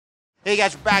Hey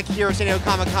guys, we're back here at San Diego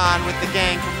Comic-Con with the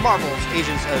gang from Marvel's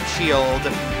Agents of S.H.I.E.L.D.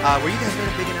 Were you guys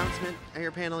made a big announcement at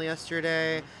your panel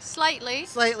yesterday? Slightly.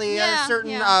 Slightly. Yeah, A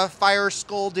certain yeah. Fire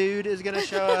Skull dude is going to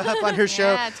show up on her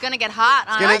show. Yeah, it's going to get hot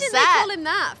on Why our did they set. call him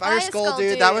that? Fire Skull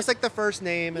dude. That was like the first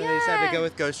name, and they decided to go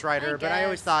with Ghost Rider, but I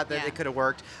always guess. thought that Yeah. it could have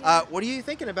worked. Yeah. What are you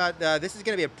thinking about, this is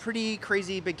going to be a pretty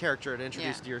crazy big character to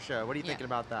introduce Yeah. to your show. What are you Yeah. thinking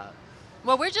about that?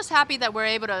 Well, we're just happy that we're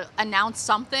able to announce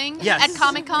something Yes. at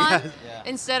Comic-Con Yes. Yeah.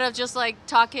 instead of just like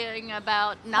talking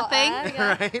about nothing.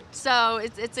 Yeah. Right? So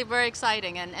it's very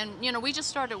exciting, and you know, we just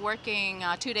started working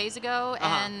 2 days ago,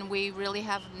 and we really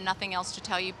have nothing else to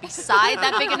tell you beside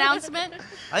that big announcement.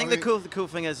 I think the cool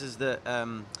thing is that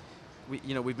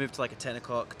we've moved to like a 10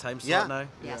 o'clock time slot now,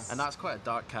 Yes. and that's quite a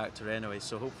dark character anyway.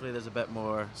 So hopefully there's a bit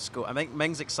more scope. I think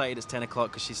Ming's excited it's 10 o'clock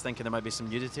because she's thinking there might be some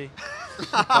nudity.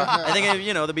 I think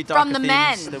there'll be darker From the themes.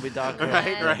 men. There'll be darker.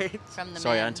 Right. From the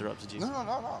Sorry, I men. interrupted you. No,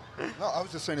 I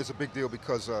was just saying it's a big deal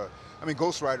because, I mean,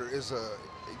 Ghost Rider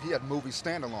he had movies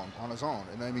standalone on his own.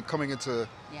 And I mean, coming into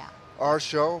our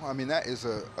show, I mean, that is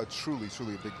a truly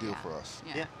a big deal for us.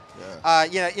 Yeah.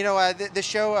 The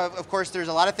show, of course, there's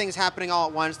a lot of things happening all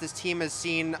at once. This team has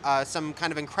seen some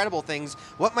kind of incredible things.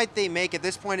 What might they make at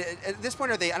this point? At this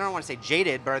point, are they, I don't want to say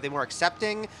jaded, but are they more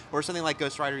accepting? Or something like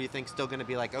Ghost Rider, you think, still going to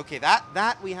be like, okay,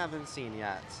 that we haven't seen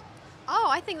yet? Oh,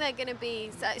 I think they're going to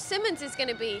be. Simmons is going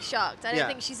to be shocked. I don't Yeah.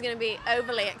 think she's going to be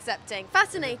overly accepting.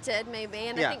 Fascinated, maybe,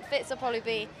 and Yeah. I think Fitz will probably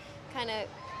be kind of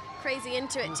crazy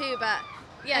into it too. But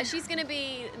yeah, she's going to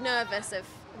be nervous of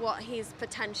what his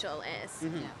potential is.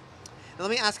 Mm-hmm. Now, let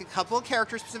me ask a couple of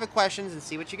character-specific questions and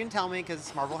see what you can tell me,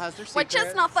 because Marvel has their secrets. Which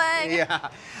is nothing.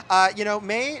 Yeah.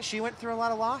 May, she went through a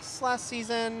lot of loss last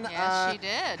season. Yeah, she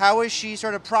did. How is she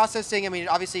sort of processing? I mean,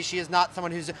 obviously, she is not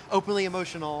someone who's openly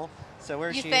emotional. So where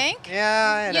is she? You think?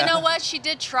 Yeah. You know what? She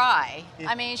did try. Yeah.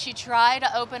 I mean, she tried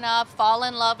to open up, fall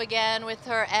in love again with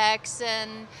her ex,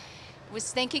 and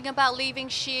was thinking about leaving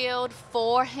S.H.I.E.L.D.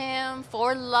 for him,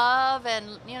 for love,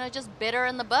 and, just bitter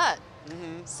in the butt.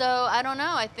 Mm-hmm. So I don't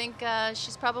know. I think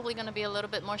she's probably going to be a little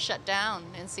bit more shut down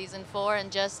in season 4,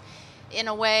 and just, in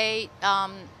a way,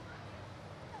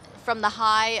 from the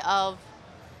high of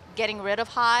getting rid of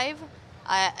Hive,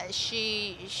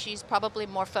 she's probably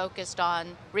more focused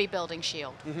on rebuilding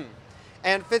S.H.I.E.L.D. Mm-hmm.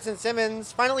 And Fitz and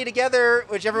Simmons finally together,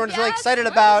 which everyone's really Yes, excited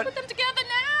let's about. put them together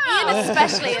now. Ian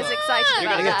especially is excited You're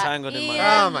about gonna get that. tangled in my. Ian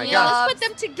Oh my gosh. Let's put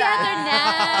them together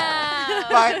now.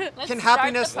 But Let's can start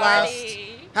happiness the last? party.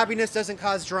 Happiness doesn't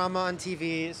cause drama on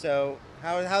TV, so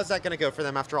how's that going to go for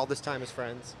them after all this time as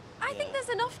friends? I think there's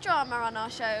enough drama on our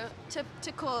show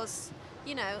to cause,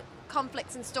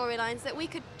 conflicts and storylines that we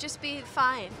could just be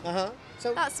fine.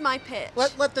 So That's my pitch.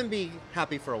 let them be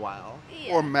happy for a while.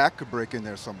 Yeah. Or Mac could break in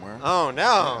there somewhere. Oh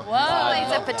no! Whoa.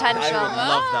 There's a potential. I would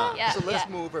love that. Yeah, So let's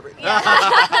yeah. move everything.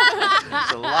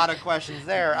 There's a lot of questions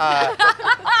there,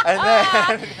 and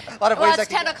then a lot of Well, ways. it's that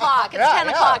can 10 o'clock. It's Yeah, 10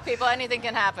 yeah. o'clock, people. Anything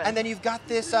can happen. And then you've got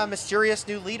this mysterious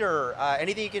new leader.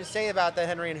 Anything you can say about that,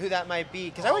 Henry, and who that might be?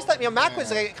 Because I always thought, Mac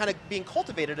was kind of being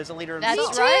cultivated as a leader That's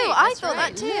himself. Me too. right, I that's thought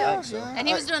right. that too. Yeah. And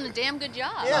he was doing a damn good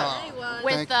job. Yeah. He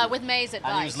was. With May's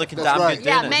advice. And he was looking That's damn right. good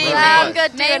yeah, doing May, it. Damn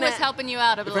good May doing was it. helping you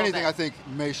out a If little anything, bit. I think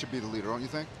May should be the leader, don't you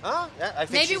think? Yeah, I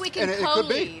think Maybe she's- we can and it could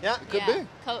be. co-lead. Yeah, it could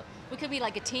be. We could be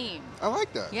like a team. I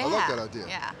like that. Yeah. I like that idea.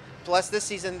 Yeah. Plus, this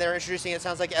season they're introducing, it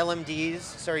sounds like LMDs.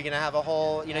 So you're going to have a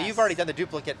whole, Yes. you've already done the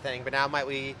duplicate thing, but now might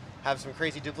we have some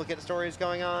crazy duplicate stories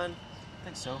going on? I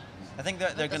think so. I think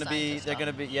that they're the going to be. scientist They're going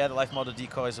to be. Yeah, the life model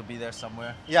decoys will be there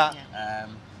somewhere. Yeah.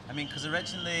 I mean, because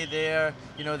originally they're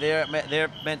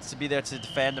meant to be there to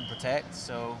defend and protect.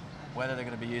 So whether they're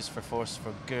going to be used for force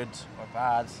for good or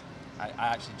bad, I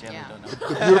actually generally don't know.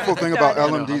 The beautiful thing about I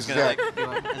know, I LMDs was is gonna,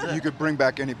 that is it? you could bring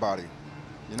back anybody.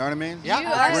 You know what I mean? Yeah. You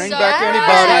are Bring so back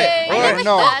right. anybody. Or, I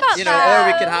know. thought or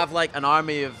that. we could have like an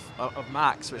army of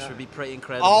Macs, which would be pretty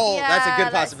incredible. Oh, that's a Yeah, good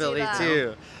let's do possibility that.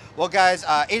 too. Well, guys,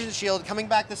 Agents of S.H.I.E.L.D. coming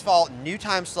back this fall, new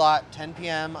time slot, 10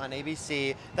 p.m. on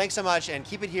ABC. Thanks so much, and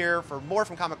keep it here for more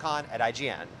from Comic-Con at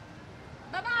IGN.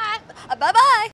 Bye-bye. Bye-bye.